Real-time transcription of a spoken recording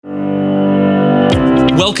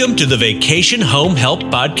Welcome to the Vacation Home Help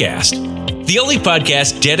Podcast, the only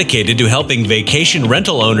podcast dedicated to helping vacation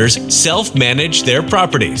rental owners self-manage their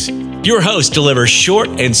properties. Your host delivers short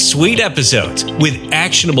and sweet episodes with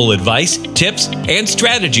actionable advice, tips, and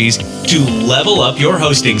strategies to level up your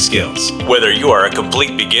hosting skills. Whether you are a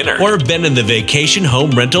complete beginner or have been in the vacation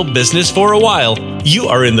home rental business for a while, you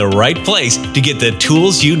are in the right place to get the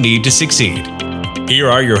tools you need to succeed. Here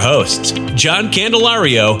are your hosts, John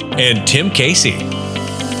Candelario and Tim Casey.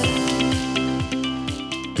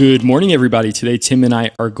 Good morning, everybody. Today, Tim and I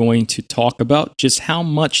are going to talk about just how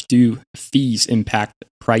much do fees impact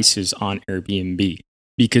prices on Airbnb,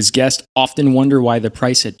 because guests often wonder why the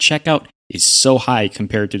price at checkout is so high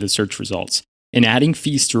compared to the search results. And adding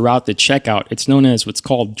fees throughout the checkout, it's known as what's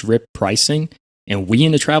called drip pricing. And we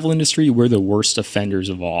in the travel industry, we're the worst offenders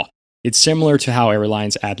of all. It's similar to how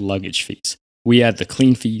airlines add luggage fees. We add the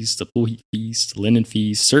clean fees, the pool heat fees, the linen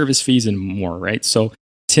fees, service fees, and more, right? So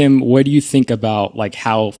Tim, what do you think about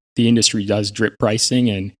how the industry does drip pricing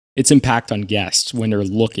and its impact on guests when they're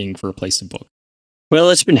looking for a place to book? Well,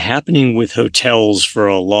 it's been happening with hotels for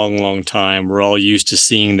a long, long time. We're all used to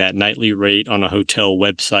seeing that nightly rate on a hotel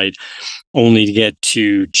website, only to get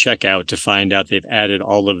to checkout to find out they've added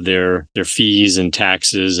all of their fees and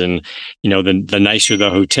taxes. And, the nicer the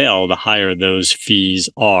hotel, the higher those fees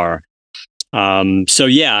are.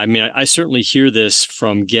 I certainly hear this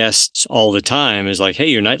from guests all the time is like, hey,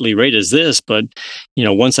 your nightly rate is this, but,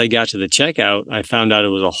 once I got to the checkout, I found out it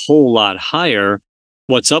was a whole lot higher.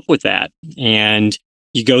 What's up with that? And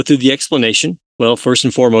you go through the explanation. Well, first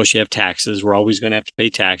and foremost, you have taxes. We're always going to have to pay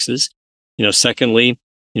taxes. Secondly,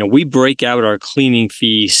 we break out our cleaning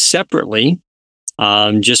fee separately,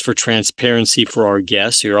 just for transparency for our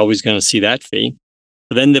guests. You're always going to see that fee.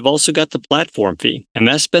 But then they've also got the platform fee. And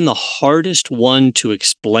that's been the hardest one to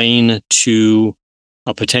explain to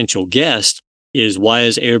a potential guest is why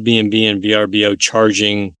is Airbnb and VRBO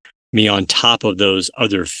charging me on top of those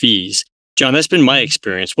other fees? John, that's been my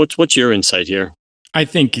experience. What's your insight here? I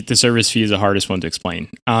think the service fee is the hardest one to explain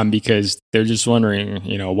because they're just wondering,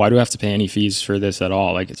 why do I have to pay any fees for this at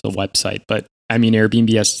all? Like it's a website. But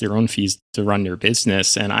Airbnb has their own fees to run their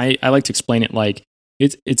business. And I like to explain it like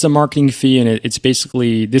it's a marketing fee, and it's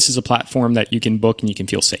basically, this is a platform that you can book and you can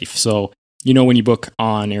feel safe. So, when you book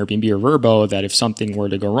on Airbnb or Vrbo, that if something were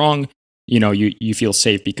to go wrong, you feel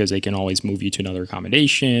safe because they can always move you to another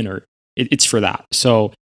accommodation, or it's for that.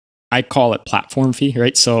 So I call it platform fee,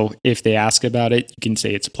 right? So if they ask about it, you can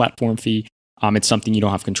say it's a platform fee. It's something you don't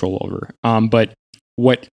have control over. But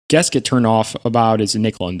what guests get turned off about is a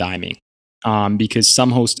nickel and diming, because some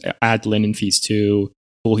hosts add linen fees too,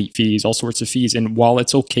 pool heat fees, all sorts of fees. And while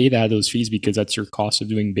it's okay to add those fees because that's your cost of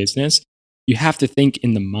doing business, you have to think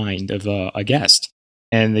in the mind of a guest.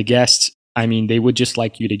 And the guest, they would just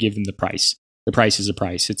like you to give them the price. The price is a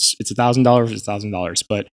price. It's $1,000, it's $1,000.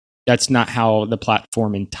 But that's not how the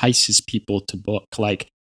platform entices people to book. Like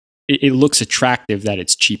it looks attractive that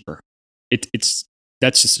it's cheaper.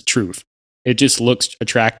 That's just the truth. It just looks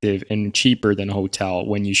attractive and cheaper than a hotel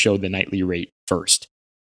when you show the nightly rate first.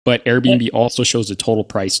 But Airbnb also shows the total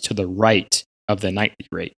price to the right of the nightly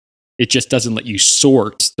rate. It just doesn't let you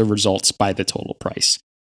sort the results by the total price,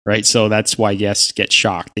 right? So that's why guests get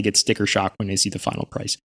shocked. They get sticker shock when they see the final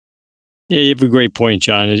price. Yeah, you have a great point,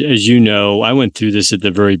 John. As you know, I went through this at the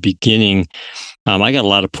very beginning. I got a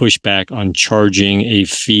lot of pushback on charging a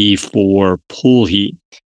fee for pool heat.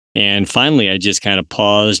 And finally, I just kind of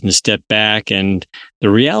paused and stepped back. And the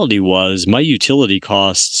reality was my utility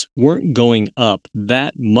costs weren't going up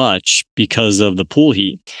that much because of the pool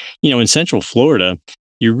heat. In Central Florida,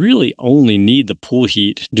 you really only need the pool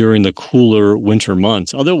heat during the cooler winter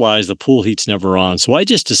months. Otherwise, the pool heat's never on. So I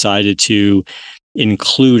just decided to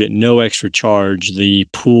include at no extra charge the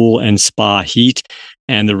pool and spa heat.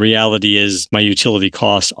 And the reality is my utility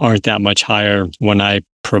costs aren't that much higher when I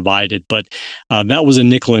provide it. But that was a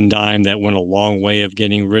nickel and dime that went a long way of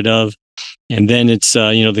getting rid of. And then it's,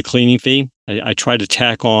 the cleaning fee. I try to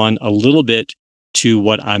tack on a little bit to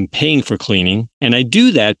what I'm paying for cleaning. And I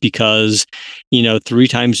do that because, 3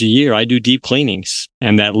 times a year I do deep cleanings.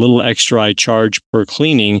 And that little extra I charge per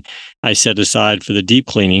cleaning, I set aside for the deep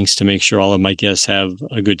cleanings to make sure all of my guests have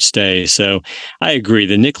a good stay. So I agree.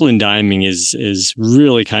 The nickel and diming is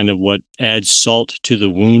really kind of what adds salt to the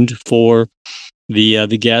wound for the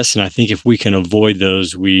guests. And I think if we can avoid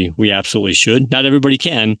those, we absolutely should. Not everybody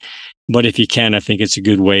can, but if you can, I think it's a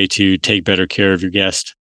good way to take better care of your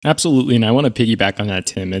guest. Absolutely. And I want to piggyback on that,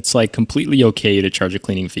 Tim. It's like completely okay to charge a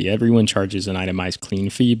cleaning fee. Everyone charges an itemized clean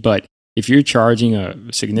fee. But if you're charging a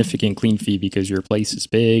significant clean fee because your place is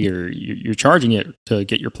big, or you're charging it to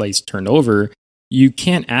get your place turned over, you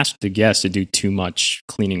can't ask the guest to do too much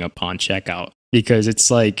cleaning upon checkout, because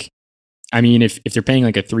it's like, I mean, if they're paying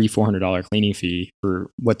like a $300-$400 cleaning fee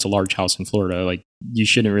for what's a large house in Florida, like you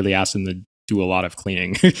shouldn't really ask them to do a lot of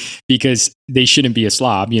cleaning because they shouldn't be a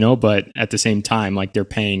slob, but at the same time, like they're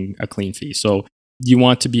paying a clean fee. So you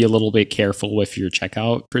want to be a little bit careful with your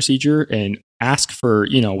checkout procedure and ask for,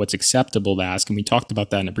 what's acceptable to ask. And we talked about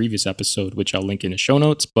that in a previous episode, which I'll link in the show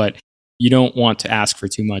notes, but you don't want to ask for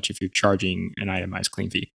too much if you're charging an itemized clean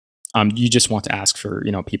fee. You just want to ask for,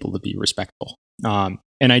 people to be respectful.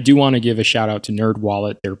 And I do want to give a shout out to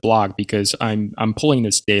NerdWallet, their blog, because I'm pulling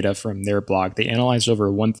this data from their blog. They analyzed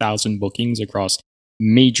over 1,000 bookings across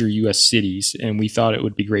major U.S. cities, and we thought it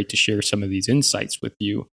would be great to share some of these insights with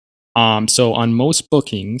you. So on most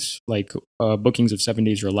bookings, like bookings of 7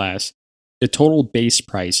 days or less, the total base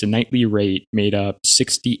price, the nightly rate, made up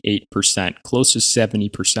 68%, close to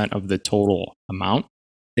 70% of the total amount.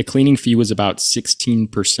 The cleaning fee was about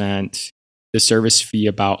 16%. The service fee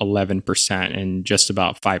about 11%, and just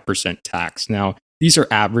about 5% tax. Now, these are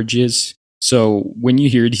averages. So when you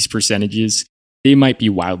hear these percentages, they might be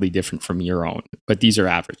wildly different from your own, but these are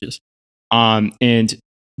averages. And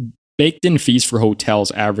baked in fees for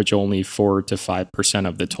hotels average only 4 to 5%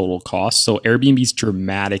 of the total cost. So Airbnb is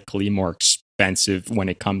dramatically more expensive when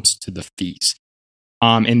it comes to the fees.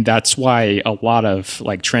 And that's why a lot of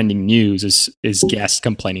like trending news is guests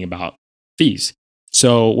complaining about fees.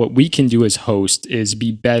 So what we can do as host is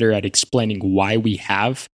be better at explaining why we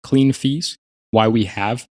have clean fees, why we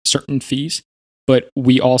have certain fees, but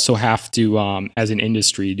we also have to, as an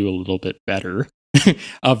industry, do a little bit better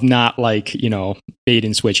of not like, bait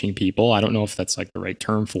and switching people. I don't know if that's like the right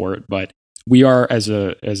term for it, but we are as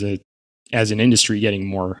an industry getting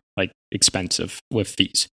more like expensive with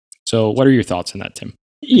fees. So what are your thoughts on that, Tim?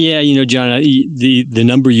 Yeah, John, the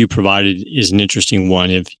number you provided is an interesting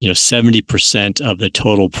one. If 70% of the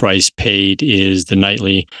total price paid is the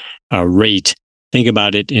nightly rate, think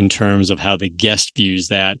about it in terms of how the guest views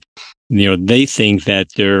that. They think that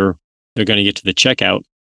they're going to get to the checkout,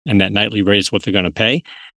 and that nightly rate is what they're going to pay,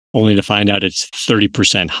 only to find out it's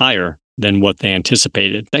 30% higher than what they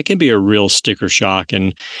anticipated. That can be a real sticker shock,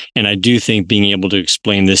 and I do think being able to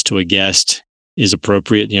explain this to a guest is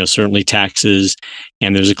appropriate. Certainly taxes,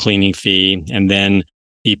 and there's a cleaning fee, and then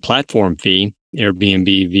the platform fee,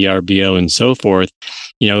 Airbnb, VRBO, and so forth.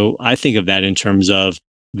 I think of that in terms of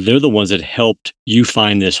they're the ones that helped you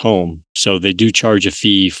find this home. So they do charge a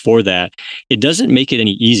fee for that. It doesn't make it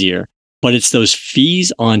any easier, but it's those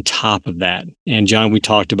fees on top of that. And John, we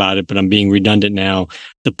talked about it, but I'm being redundant now.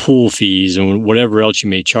 The pool fees and whatever else you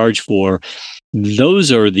may charge for,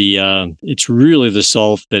 those are it's really the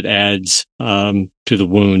salt that adds to the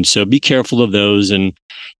wound. So be careful of those. And,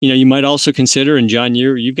 you might also consider, and John,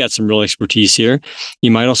 you've got some real expertise here.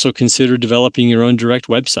 You might also consider developing your own direct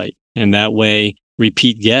website. And that way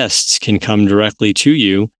repeat guests can come directly to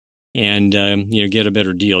you and, get a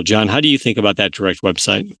better deal. John, how do you think about that direct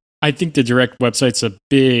website? I think the direct website's a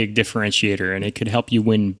big differentiator, and it could help you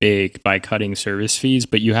win big by cutting service fees,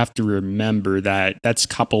 but you have to remember that that's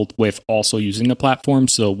coupled with also using the platform.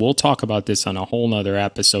 So we'll talk about this on a whole nother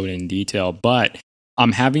episode in detail, but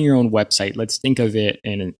having your own website, let's think of it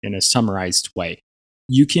in a summarized way.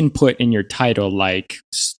 You can put in your title like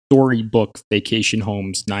Storybook Vacation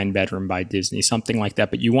Homes 9-bedroom by Disney, something like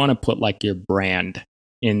that, but you want to put like your brand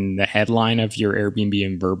in the headline of your Airbnb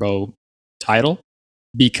and Vrbo title,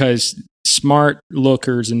 because smart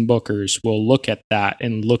lookers and bookers will look at that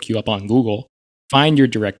and look you up on Google, find your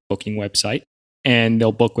direct booking website, and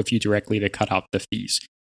they'll book with you directly to cut out the fees.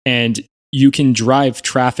 And you can drive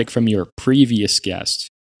traffic from your previous guest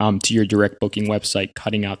to your direct booking website,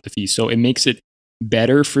 cutting out the fees. So it makes it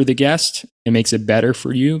better for the guest. It makes it better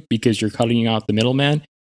for you because you're cutting out the middleman.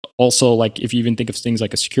 Also, like if you even think of things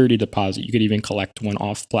like a security deposit, you could even collect one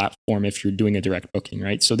off platform if you're doing a direct booking,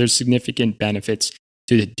 right? So there's significant benefits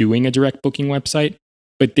to doing a direct booking website,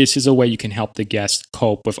 but this is a way you can help the guest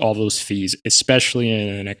cope with all those fees, especially in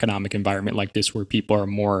an economic environment like this where people are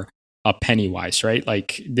more penny wise, right?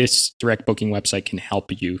 Like this direct booking website can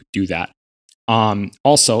help you do that.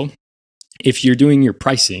 Also, if you're doing your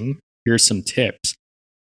pricing, here's some tips.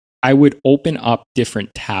 I would open up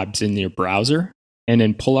different tabs in your browser and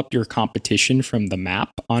then pull up your competition from the map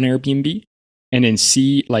on Airbnb, and then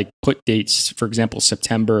see, like, put dates, for example,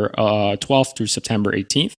 September 12th through September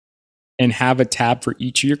 18th, and have a tab for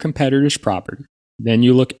each of your competitors' property. Then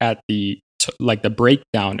you look at the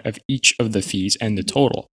breakdown of each of the fees and the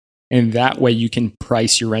total. And that way you can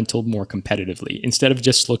price your rental more competitively instead of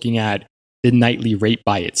just looking at the nightly rate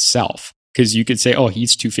by itself. Because you could say, oh,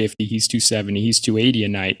 he's $250, he's $270, he's $280 a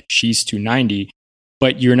night, she's $290.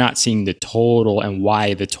 but you're not seeing the total and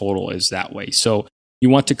why the total is that way. So you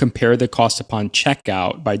want to compare the cost upon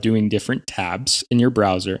checkout by doing different tabs in your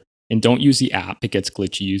browser, and don't use the app. It gets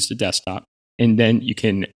glitchy. Use the desktop. And then you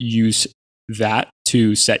can use that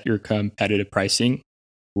to set your competitive pricing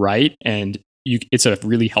right. And it's a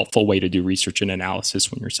really helpful way to do research and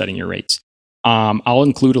analysis when you're setting your rates. I'll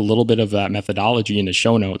include a little bit of that methodology in the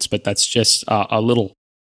show notes, but that's just a little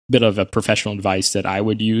bit of a professional advice that I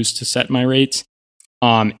would use to set my rates.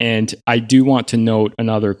 And I do want to note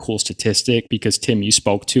another cool statistic, because Tim, you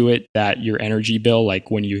spoke to it, that your energy bill,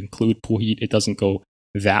 like when you include pool heat, it doesn't go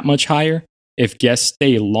that much higher. If guests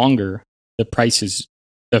stay longer,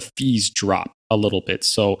 the fees drop a little bit.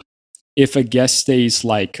 So if a guest stays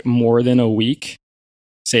like more than a week,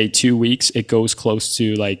 say 2 weeks, it goes close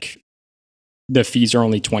to like the fees are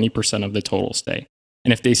only 20% of the total stay.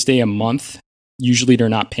 And if they stay a month, usually they're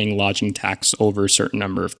not paying lodging tax over a certain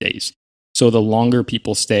number of days. So the longer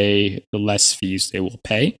people stay, the less fees they will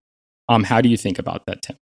pay. How do you think about that,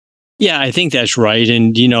 Tim? Yeah, I think that's right.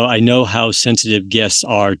 And, I know how sensitive guests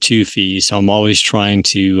are to fees. So I'm always trying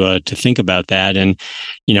to think about that. And,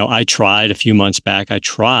 I tried a few months back,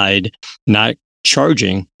 not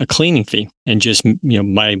charging a cleaning fee, and just,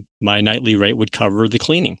 my nightly rate would cover the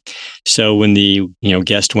cleaning. So when the,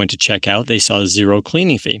 guest went to check out, they saw 0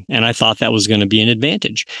 cleaning fee. And I thought that was going to be an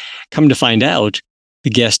advantage. Come to find out, the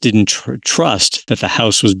guest didn't trust that the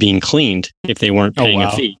house was being cleaned if they weren't paying a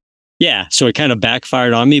fee. Yeah, so it kind of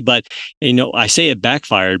backfired on me, but I say it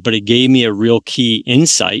backfired, but it gave me a real key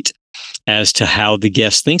insight as to how the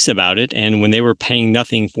guest thinks about it. And when they were paying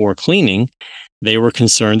nothing for cleaning, they were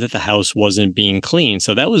concerned that the house wasn't being cleaned.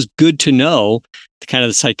 So that was good to know, kind of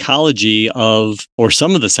the psychology or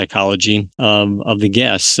some of the psychology of the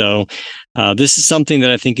guests. So this is something that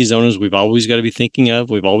I think as owners, we've always got to be thinking of.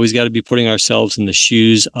 We've always got to be putting ourselves in the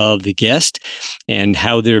shoes of the guest and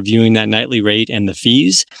how they're viewing that nightly rate and the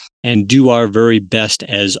fees, and do our very best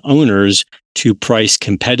as owners to price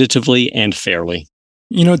competitively and fairly.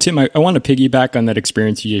 Tim, I want to piggyback on that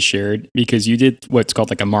experience you just shared, because you did what's called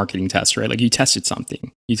like a marketing test, right? Like you tested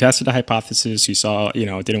something. You tested a hypothesis, you saw,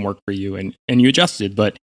 it didn't work for you, and you adjusted.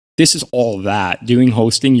 But this is all that. Doing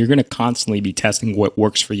hosting, you're going to constantly be testing what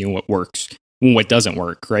works for you and what works and what doesn't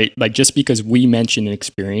work, right? Like just because we mentioned an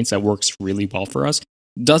experience that works really well for us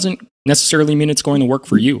doesn't necessarily mean it's going to work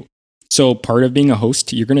for you. So part of being a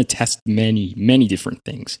host, you're going to test many, many different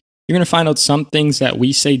things. You're going to find out some things that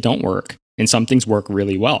we say don't work, and some things work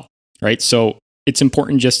really well, right? So it's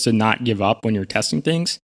important just to not give up when you're testing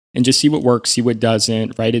things, and just see what works, see what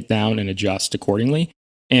doesn't, write it down and adjust accordingly,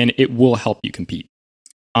 and it will help you compete.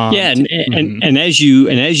 And as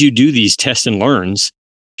you do these tests and learns,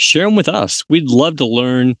 share them with us. We'd love to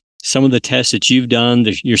learn some of the tests that you've done,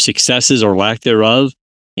 your successes or lack thereof,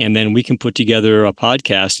 and then we can put together a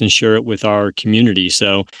podcast and share it with our community.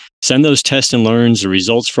 So send those tests and learns, the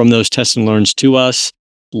results from those tests and learns to us.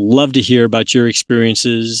 Love to hear about your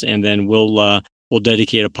experiences, and then we'll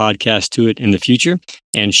dedicate a podcast to it in the future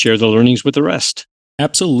and share the learnings with the rest.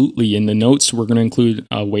 Absolutely. In the notes, we're going to include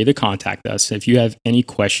a way to contact us. If you have any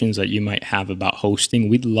questions that you might have about hosting,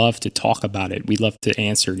 we'd love to talk about it. We'd love to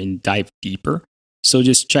answer it and dive deeper. So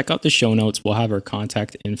just check out the show notes. We'll have our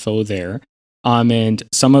contact info there. And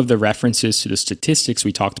some of the references to the statistics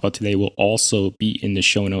we talked about today will also be in the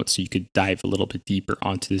show notes, so you could dive a little bit deeper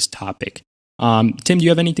onto this topic. Tim, do you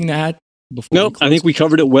have anything to add? Nope, I think we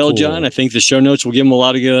covered it well, cool. John. I think the show notes will give them a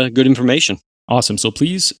lot of good information. Awesome. So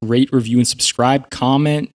please rate, review, and subscribe,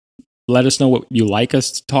 comment. Let us know what you like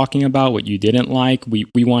us talking about, what you didn't like. We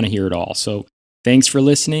want to hear it all. So thanks for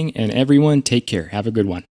listening, and everyone, take care. Have a good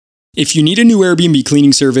one. If you need a new Airbnb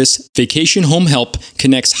cleaning service, Vacation Home Help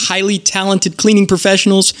connects highly talented cleaning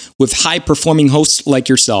professionals with high-performing hosts like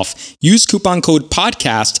yourself. Use coupon code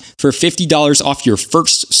PODCAST for $50 off your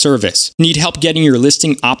first service. Need help getting your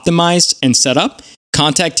listing optimized and set up?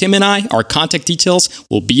 Contact Tim and I. Our contact details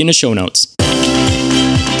will be in the show notes.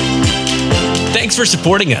 Thanks for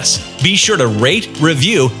supporting us. Be sure to rate,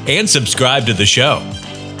 review, and subscribe to the show.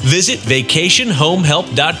 Visit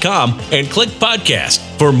vacationhomehelp.com and click podcast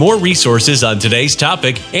for more resources on today's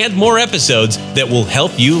topic and more episodes that will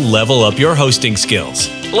help you level up your hosting skills.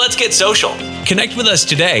 Let's get social. Connect with us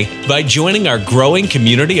today by joining our growing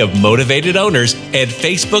community of motivated owners at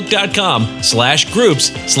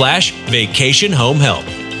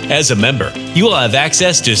facebook.com/groups/vacationhomehelp. As a member, you will have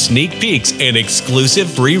access to sneak peeks and exclusive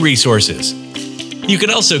free resources. You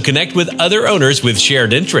can also connect with other owners with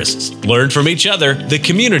shared interests, learn from each other, the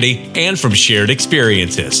community, and from shared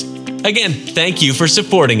experiences. Again, thank you for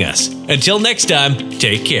supporting us. Until next time,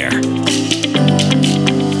 take care.